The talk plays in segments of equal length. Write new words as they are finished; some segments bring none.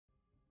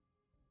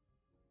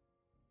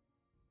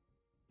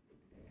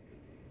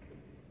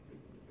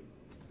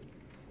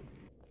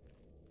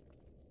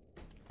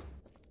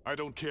I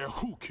don't care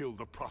who killed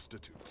the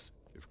prostitutes.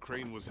 If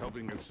Crane was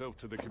helping himself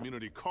to the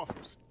community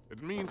coffers,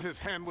 it means his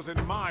hand was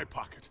in my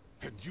pocket,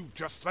 and you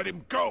just let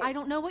him go! I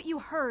don't know what you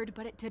heard,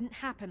 but it didn't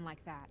happen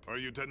like that. Are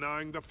you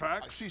denying the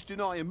facts? She's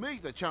denying me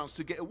the chance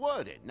to get a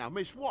word in. Now,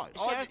 Miss White...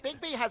 Sheriff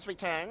Bigby has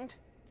returned.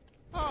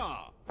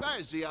 Ah,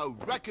 there's the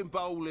old wrecking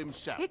bowl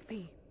himself.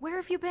 Bigby, where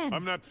have you been?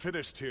 I'm not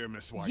finished here,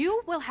 Miss White.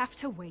 You will have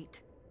to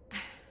wait.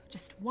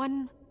 Just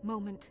one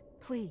moment,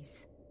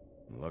 please.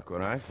 Look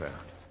what I found.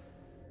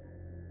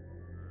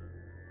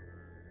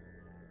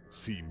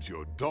 Seems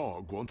your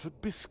dog wants a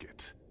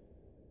biscuit.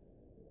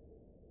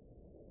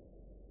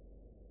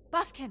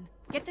 Buffkin,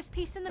 get this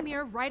piece in the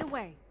mirror right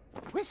away.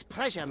 With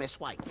pleasure,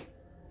 Miss White.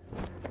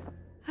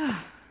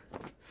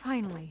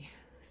 Finally,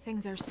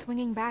 things are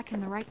swinging back in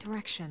the right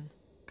direction.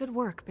 Good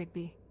work,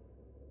 Bigby.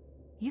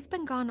 You've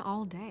been gone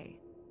all day.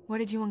 What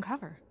did you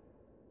uncover?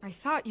 I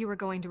thought you were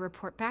going to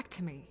report back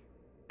to me.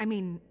 I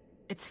mean,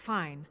 it's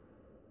fine.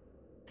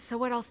 So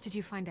what else did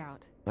you find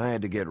out? I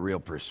had to get real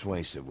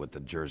persuasive with the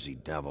Jersey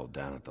Devil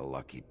down at the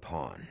Lucky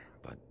Pawn,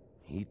 but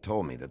he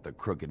told me that the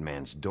Crooked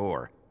Man's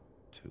door,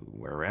 to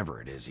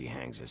wherever it is he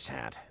hangs his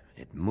hat,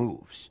 it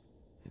moves.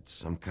 It's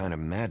some kind of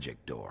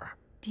magic door.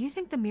 Do you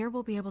think the mirror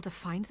will be able to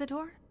find the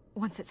door,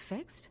 once it's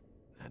fixed?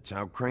 That's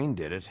how Crane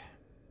did it,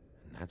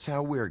 and that's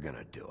how we're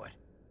gonna do it.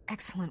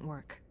 Excellent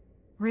work.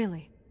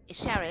 Really.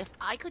 Sheriff,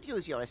 I could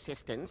use your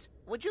assistance.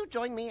 Would you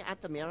join me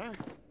at the mirror?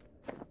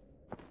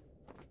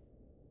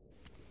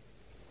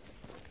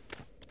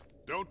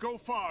 Don't go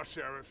far,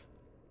 Sheriff.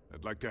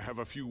 I'd like to have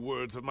a few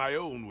words of my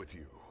own with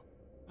you.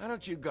 Why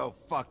don't you go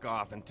fuck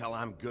off until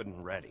I'm good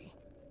and ready?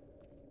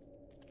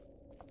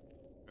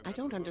 I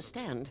don't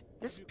understand.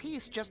 This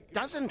piece just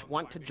doesn't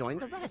want to join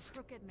the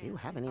rest. Do you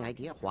have any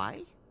idea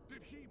why?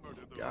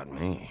 Got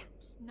me.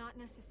 Not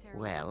necessarily.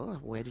 Well,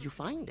 where did you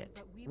find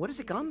it? What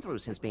has it gone through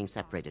since being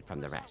separated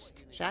from the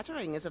rest?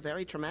 Shattering is a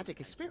very traumatic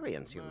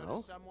experience, you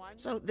know.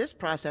 So this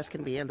process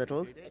can be a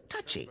little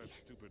touchy.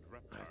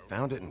 I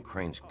found it in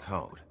Crane's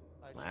coat.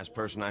 Last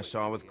person I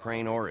saw with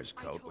Crane or his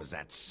coat was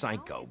that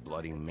psycho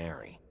Bloody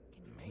Mary.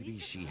 Maybe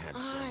she had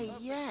some... Ah,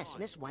 yes,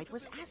 Miss White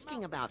was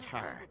asking about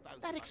her.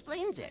 That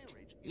explains it.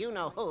 You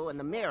know who and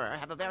the mirror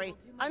have a very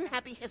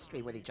unhappy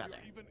history with each other.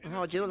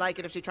 How would you like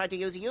it if she tried to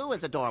use you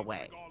as a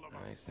doorway?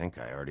 I think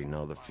I already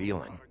know the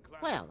feeling.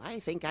 Well, I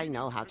think I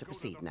know how to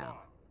proceed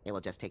now. It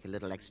will just take a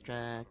little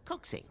extra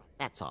coaxing,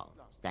 that's all.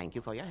 Thank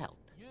you for your help.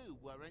 You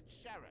weren't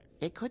sheriff.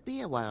 It could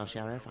be a while,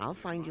 Sheriff. I'll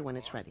find you when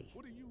it's ready.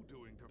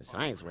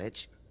 Besides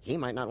which, he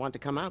might not want to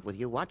come out with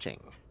you watching.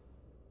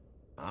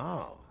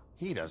 Oh,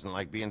 he doesn't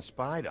like being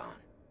spied on.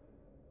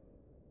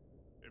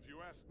 If you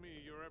ask me,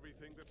 you're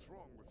everything that's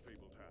wrong with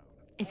Fabletown.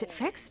 Is it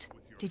fixed?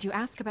 Did you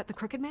ask about the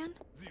Crooked Man?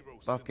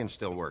 Buffkin's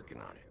still working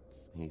on it.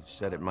 He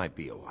said it might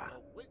be a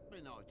while.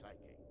 Whitman, I take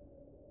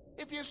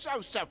it. If you're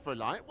so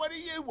self-reliant, what do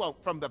you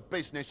want from the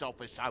business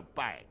office so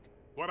bad?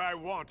 What I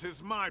want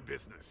is my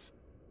business.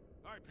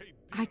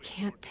 I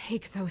can't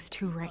take those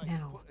two right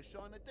now.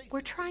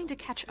 We're trying to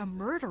catch a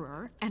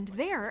murderer, and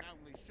they're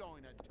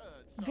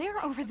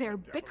over there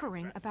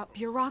bickering about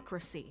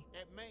bureaucracy.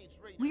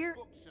 We're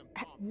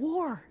at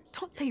war.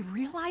 Don't they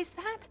realize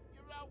that?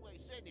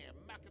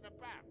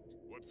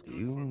 Do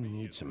you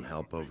need some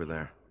help over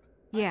there?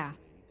 Yeah,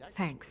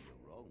 thanks.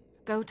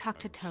 Go talk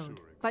to Toad.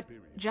 But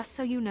just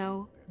so you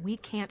know, we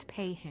can't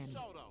pay him.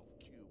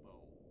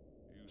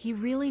 He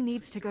really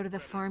needs to go to the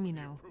farm, you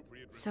know.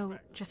 So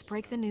just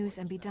break the news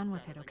and be done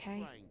with it,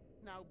 okay?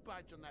 No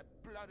budge on that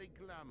bloody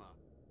glamour.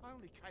 I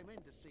only came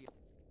in to see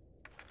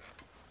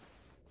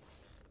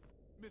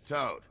it.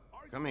 Toad,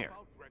 come here.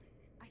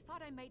 I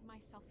thought I made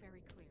myself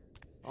very clear.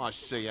 I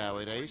see how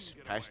it is.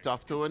 Passed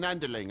off to an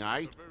underling,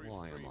 eh?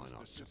 Why am I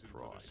not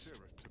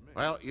surprised?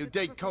 Well, you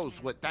did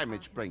cause what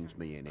damage brings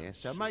me in here,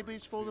 so maybe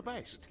it's for the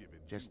best.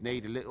 Just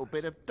need a little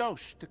bit of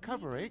dosh to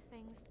cover it.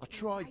 I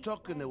tried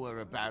talking to her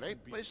about it,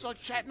 but it's like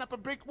chatting up a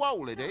brick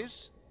wall, it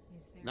is.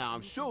 Now,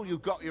 I'm sure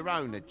you've got your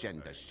own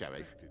agenda,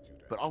 Sheriff,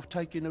 but I've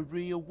taken a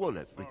real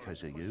wallet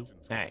because of you.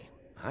 Hey,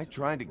 I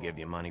tried to give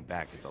you money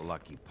back at the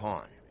Lucky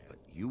Pawn, but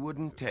you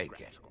wouldn't take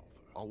it.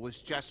 I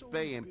was just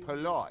being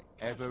polite.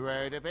 Ever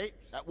heard of it?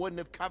 That wouldn't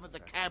have covered the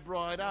cab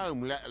ride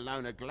home, let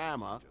alone a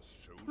glamour.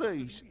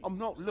 Please, I'm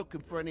not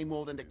looking for any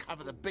more than to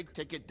cover the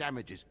big-ticket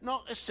damages.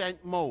 Not a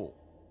cent more.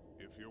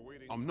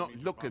 I'm not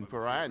looking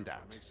for a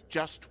handout.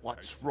 Just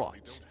what's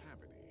right.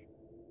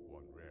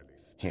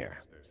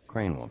 Here,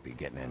 Crane won't be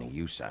getting any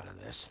use out of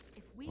this.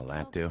 Will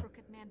that do?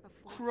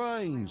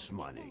 Crane's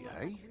money,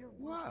 eh?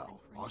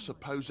 Well, I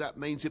suppose that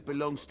means it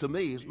belongs to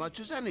me as much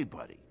as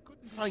anybody.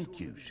 Thank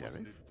you,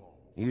 Sheriff.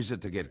 Use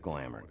it to get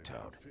glamored,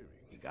 Toad.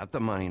 You got the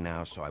money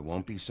now, so I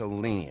won't be so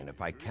lenient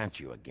if I catch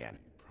you again.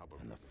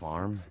 And the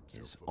farm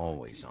is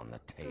always on the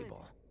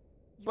table.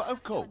 But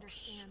of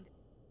course.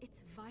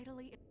 It's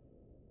vitally...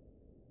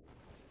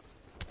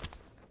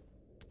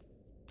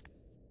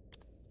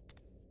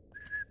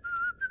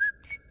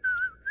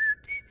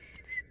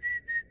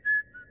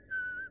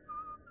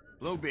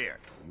 Bluebeard,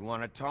 you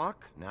want to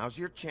talk? Now's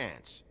your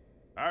chance.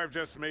 I've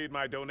just made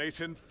my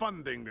donation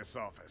funding this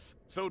office,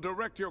 so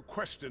direct your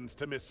questions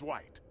to Miss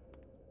White.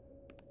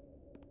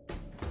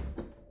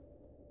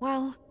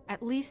 Well,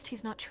 at least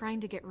he's not trying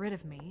to get rid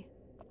of me.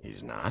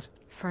 He's not?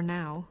 For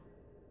now.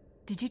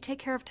 Did you take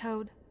care of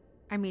Toad?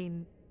 I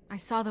mean, I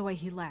saw the way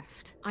he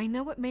left. I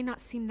know it may not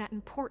seem that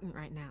important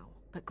right now,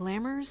 but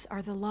glamours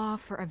are the law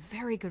for a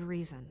very good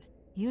reason.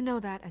 You know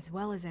that as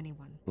well as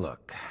anyone.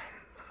 Look,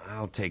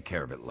 I'll take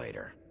care of it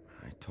later.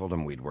 I told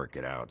him we'd work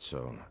it out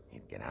so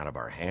he'd get out of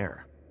our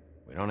hair.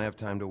 We don't have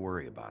time to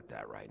worry about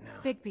that right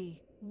now. Bigby,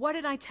 what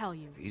did I tell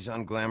you? If he's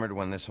unglamored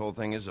when this whole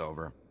thing is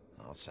over,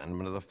 I'll send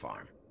him to the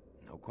farm.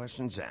 No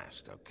questions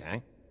asked,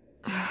 okay?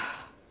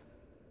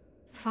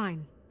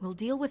 Fine, we'll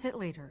deal with it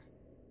later.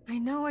 I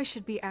know I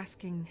should be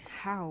asking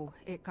how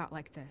it got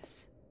like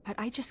this, but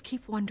I just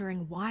keep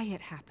wondering why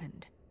it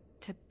happened.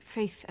 To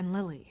Faith and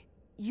Lily.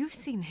 You've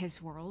seen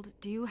his world.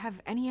 Do you have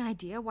any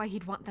idea why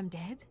he'd want them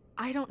dead?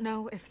 I don't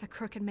know if the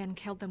Crooked Man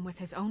killed them with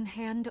his own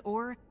hand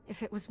or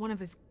if it was one of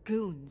his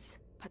goons,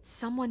 but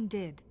someone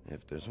did.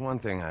 If there's one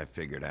thing I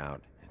figured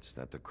out, it's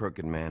that the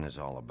Crooked Man is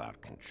all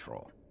about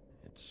control.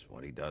 It's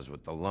what he does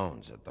with the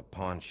loans at the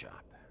pawn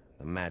shop,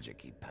 the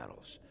magic he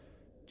peddles,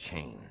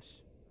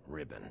 chains,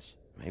 ribbons.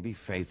 Maybe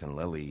Faith and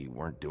Lily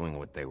weren't doing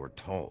what they were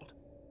told.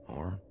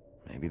 Or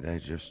maybe they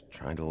just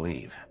tried to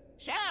leave.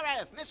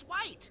 Sheriff, Miss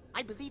White!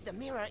 I believe the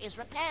mirror is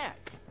repaired.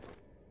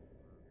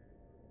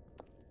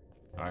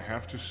 I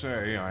have to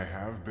say I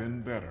have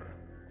been better.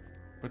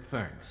 But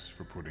thanks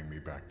for putting me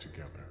back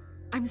together.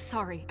 I'm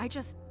sorry,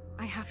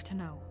 I have to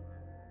know.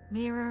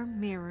 Mirror,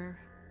 mirror,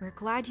 we're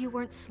glad you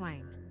weren't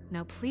slain.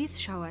 Now please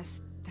show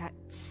us that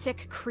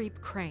sick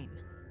creep Crane.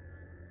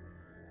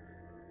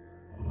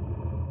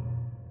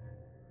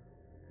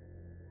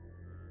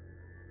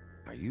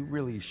 Are you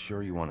really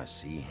sure you want to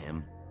see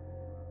him?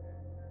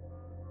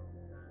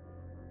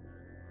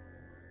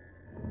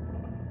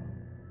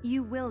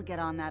 You will get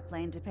on that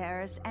plane to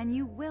Paris, and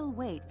you will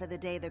wait for the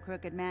day the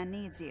Crooked Man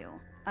needs you.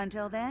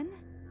 Until then,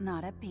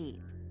 not a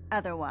peep.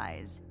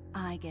 Otherwise,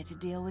 I get to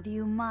deal with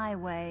you my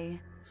way.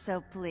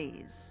 So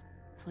please,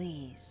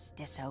 please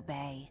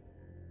disobey.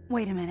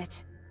 Wait a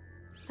minute.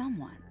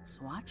 Someone's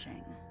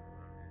watching.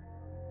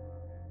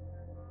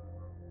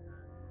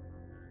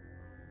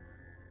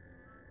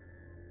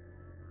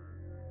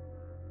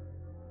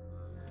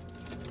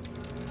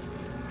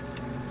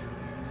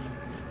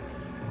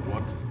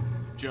 What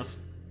just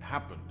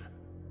happened?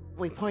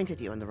 We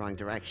pointed you in the wrong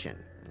direction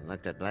and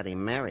looked at Bloody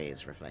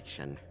Mary's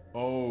reflection.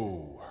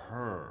 Oh,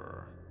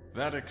 her.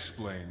 That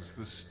explains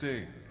the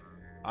sting.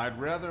 I'd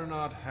rather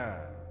not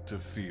have to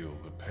feel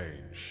the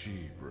pain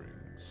she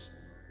brings.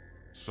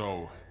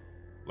 So,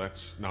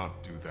 let's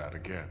not do that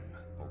again,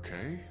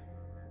 okay?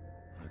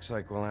 Looks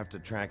like we'll have to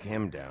track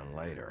him down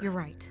later. You're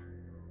right.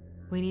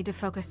 We need to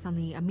focus on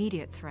the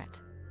immediate threat,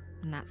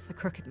 and that's the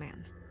Crooked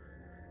Man.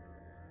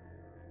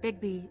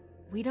 Bigby,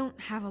 we don't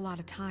have a lot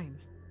of time.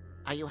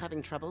 Are you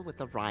having trouble with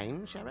the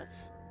rhyme, Sheriff?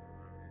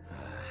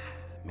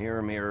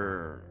 Mirror,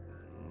 mirror,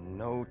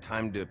 no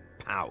time to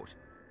pout.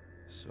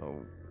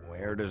 So,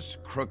 where does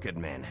Crooked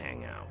Man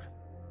hang out?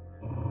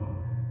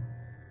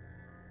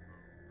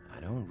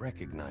 I don't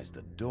recognize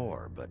the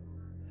door, but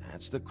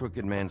that's the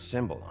Crooked Man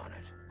symbol on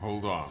it.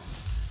 Hold on.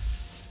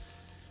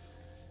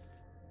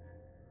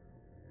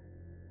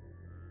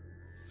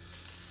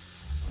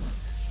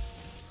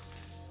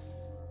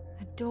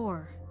 The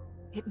door.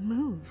 It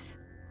moves.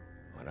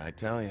 What'd I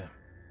tell you?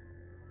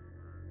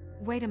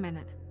 Wait a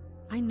minute.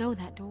 I know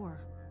that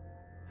door.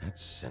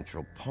 That's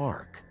Central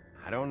Park.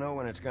 I don't know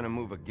when it's gonna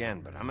move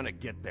again, but I'm gonna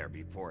get there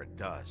before it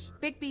does.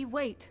 Bigby,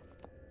 wait.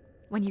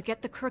 When you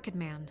get the Crooked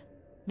Man,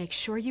 make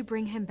sure you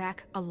bring him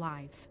back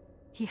alive.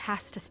 He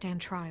has to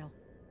stand trial.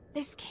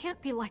 This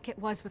can't be like it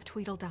was with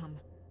Tweedledum.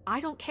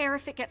 I don't care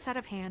if it gets out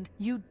of hand.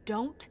 You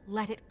don't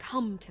let it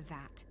come to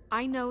that.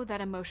 I know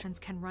that emotions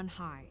can run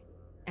high,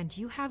 and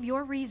you have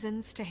your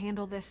reasons to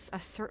handle this a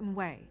certain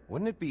way.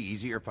 Wouldn't it be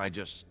easier if I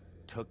just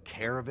took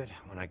care of it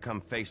when I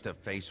come face to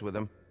face with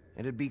him?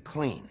 It'd be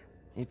clean,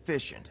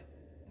 efficient.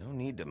 No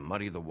need to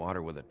muddy the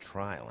water with a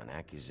trial and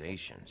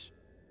accusations.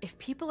 If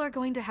people are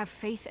going to have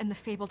faith in the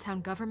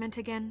Fabletown government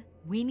again,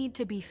 we need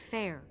to be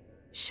fair.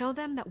 Show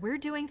them that we're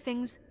doing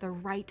things the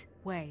right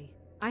way.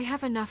 I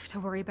have enough to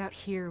worry about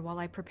here while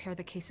I prepare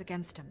the case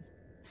against him.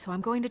 So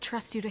I'm going to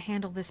trust you to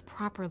handle this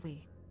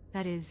properly.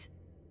 That is,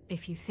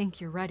 if you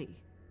think you're ready.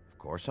 Of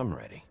course I'm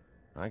ready.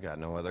 I got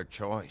no other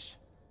choice.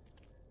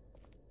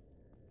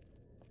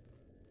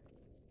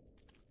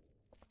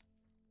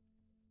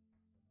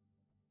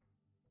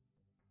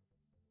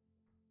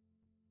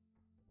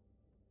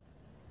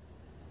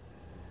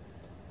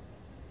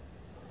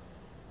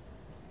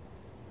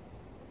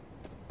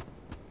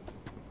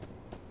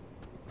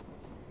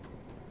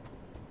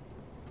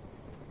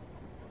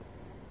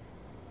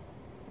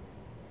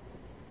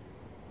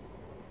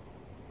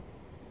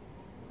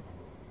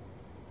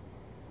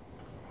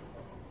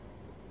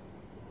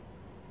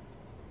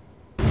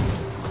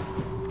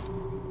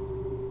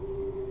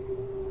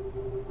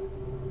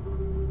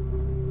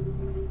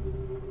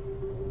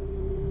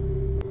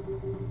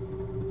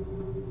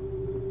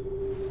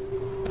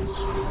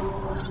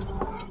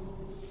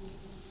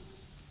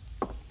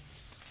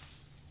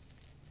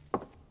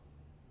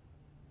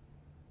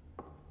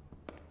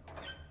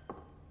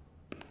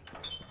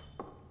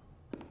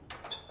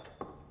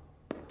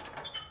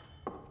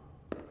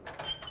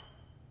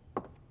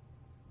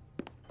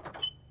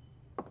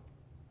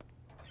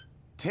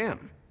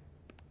 Tim,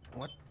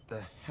 what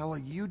the hell are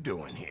you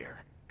doing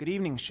here? Good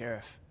evening,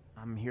 Sheriff.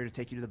 I'm here to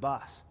take you to the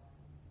boss.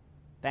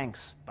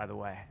 Thanks, by the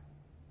way,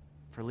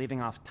 for leaving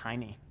off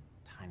Tiny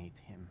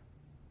Tim.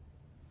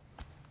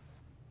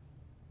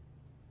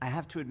 I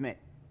have to admit,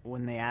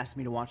 when they asked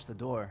me to watch the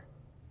door,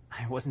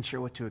 I wasn't sure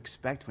what to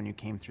expect when you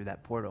came through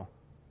that portal.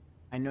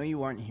 I know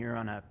you aren't here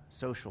on a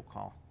social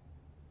call,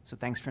 so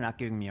thanks for not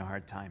giving me a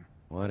hard time.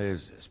 What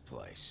is this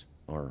place?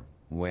 Or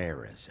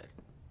where is it?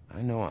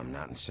 I know I'm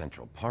not in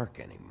Central Park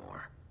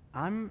anymore.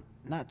 I'm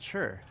not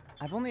sure.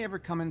 I've only ever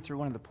come in through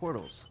one of the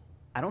portals.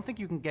 I don't think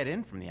you can get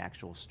in from the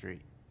actual street.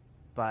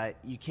 But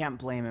you can't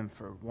blame him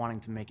for wanting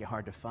to make it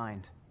hard to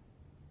find.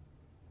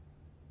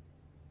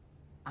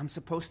 I'm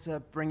supposed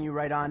to bring you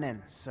right on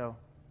in, so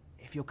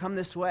if you'll come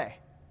this way.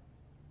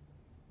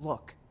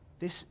 Look,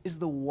 this is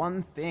the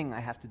one thing I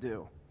have to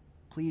do.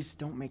 Please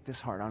don't make this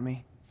hard on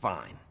me.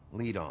 Fine,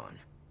 lead on.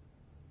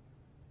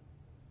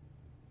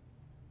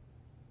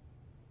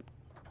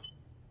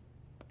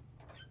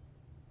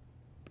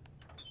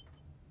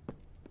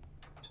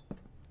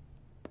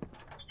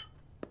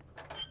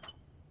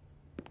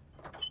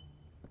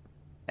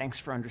 Thanks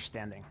for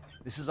understanding.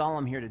 This is all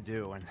I'm here to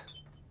do, and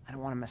I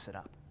don't want to mess it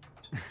up.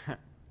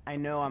 I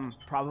know I'm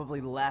probably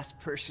the last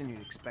person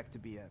you'd expect to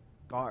be a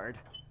guard,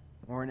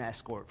 or an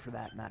escort for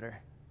that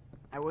matter.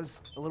 I was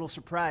a little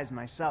surprised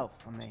myself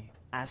when they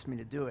asked me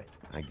to do it.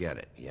 I get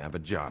it. You have a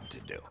job to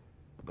do.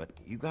 But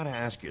you gotta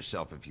ask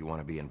yourself if you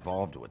want to be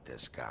involved with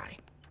this guy.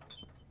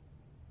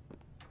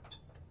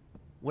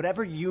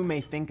 Whatever you may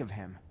think of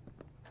him,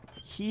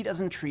 he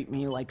doesn't treat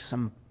me like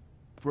some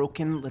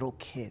broken little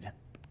kid.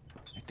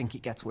 I think he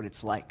gets what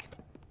it's like.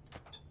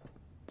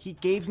 He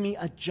gave me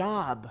a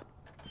job,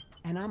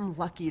 and I'm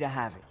lucky to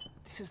have it.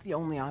 This is the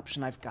only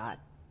option I've got.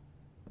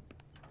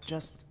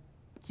 Just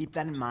keep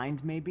that in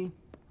mind, maybe?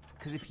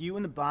 Because if you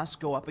and the boss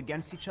go up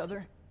against each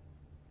other,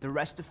 the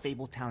rest of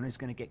Fabletown is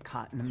gonna get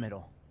caught in the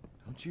middle.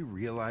 Don't you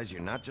realize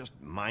you're not just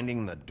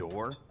minding the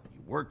door?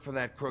 You work for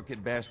that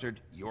crooked bastard,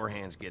 your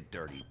hands get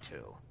dirty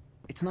too.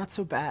 It's not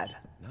so bad.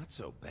 Not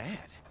so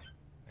bad?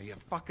 Are you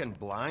fucking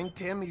blind,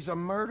 Tim? He's a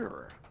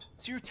murderer.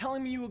 So you're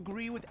telling me you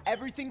agree with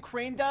everything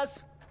Crane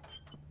does?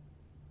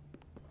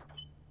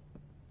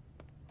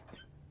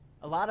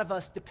 A lot of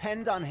us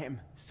depend on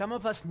him. Some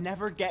of us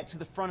never get to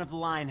the front of the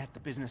line at the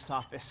business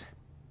office.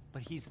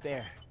 But he's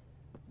there.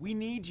 We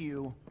need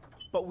you,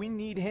 but we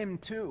need him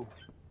too.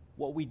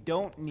 What we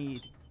don't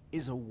need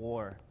is a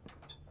war.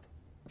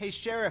 Hey,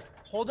 Sheriff,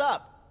 hold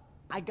up.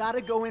 I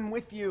gotta go in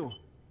with you.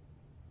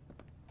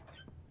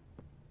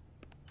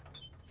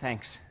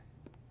 Thanks.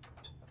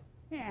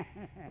 Am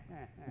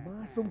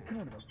I some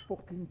kind of a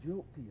fucking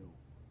joke to you?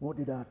 What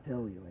did I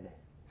tell you, eh?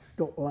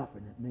 Stop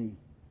laughing at me.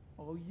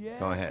 Oh, yeah?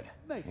 Go ahead.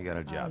 You got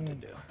a job to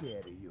do.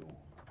 Scared of you.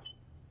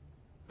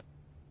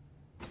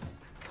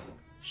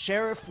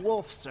 Sheriff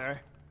Wolf, sir.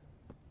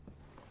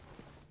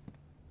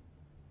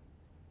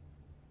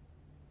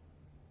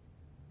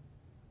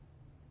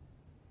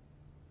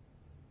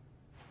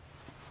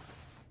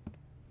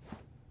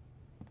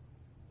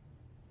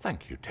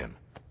 Thank you, Tim.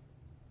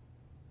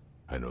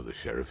 I know the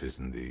sheriff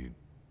isn't the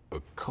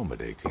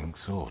accommodating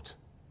sort,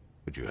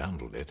 but you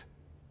handled it.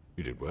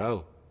 You did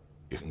well.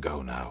 You can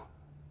go now.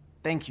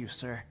 Thank you,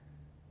 sir.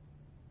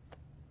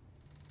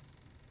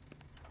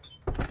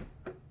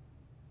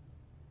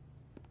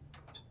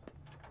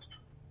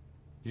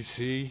 You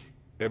see,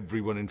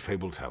 everyone in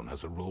Fabletown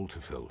has a role to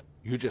fill.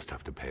 You just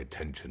have to pay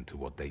attention to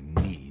what they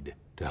need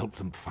to help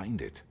them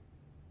find it.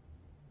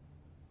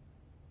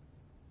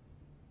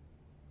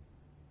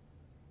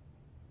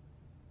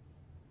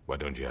 Why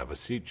don't you have a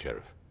seat,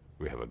 Sheriff?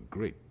 We have a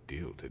great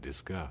deal to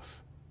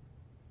discuss.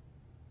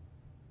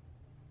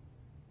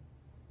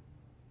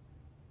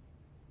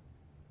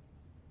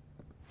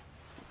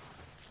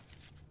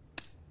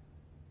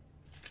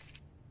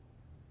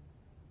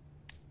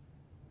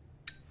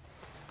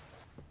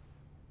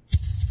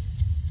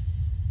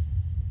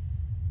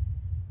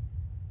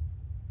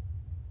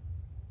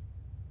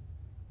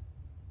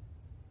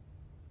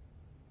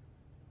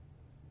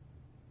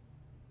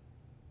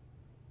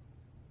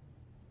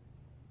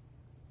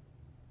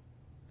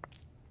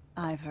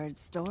 I've heard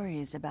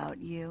stories about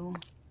you.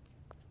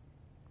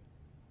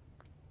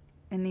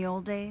 In the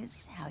old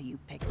days, how you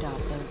picked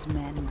off those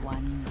men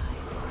one by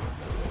one.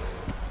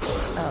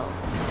 Oh,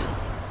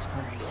 how they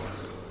screamed.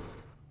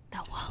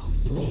 The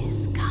wolf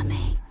is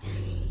coming.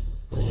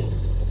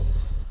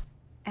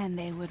 And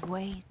they would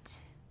wait,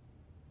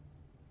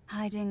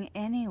 hiding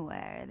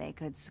anywhere they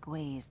could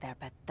squeeze their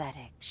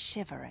pathetic,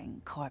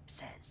 shivering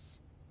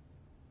corpses.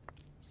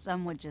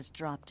 Some would just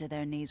drop to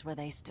their knees where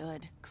they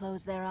stood,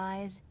 close their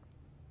eyes,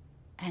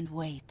 and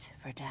wait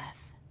for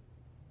death.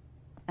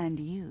 And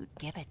you'd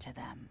give it to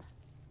them.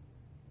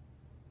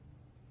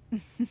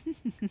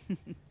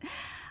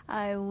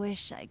 I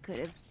wish I could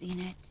have seen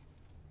it.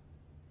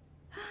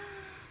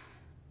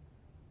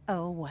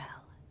 Oh well.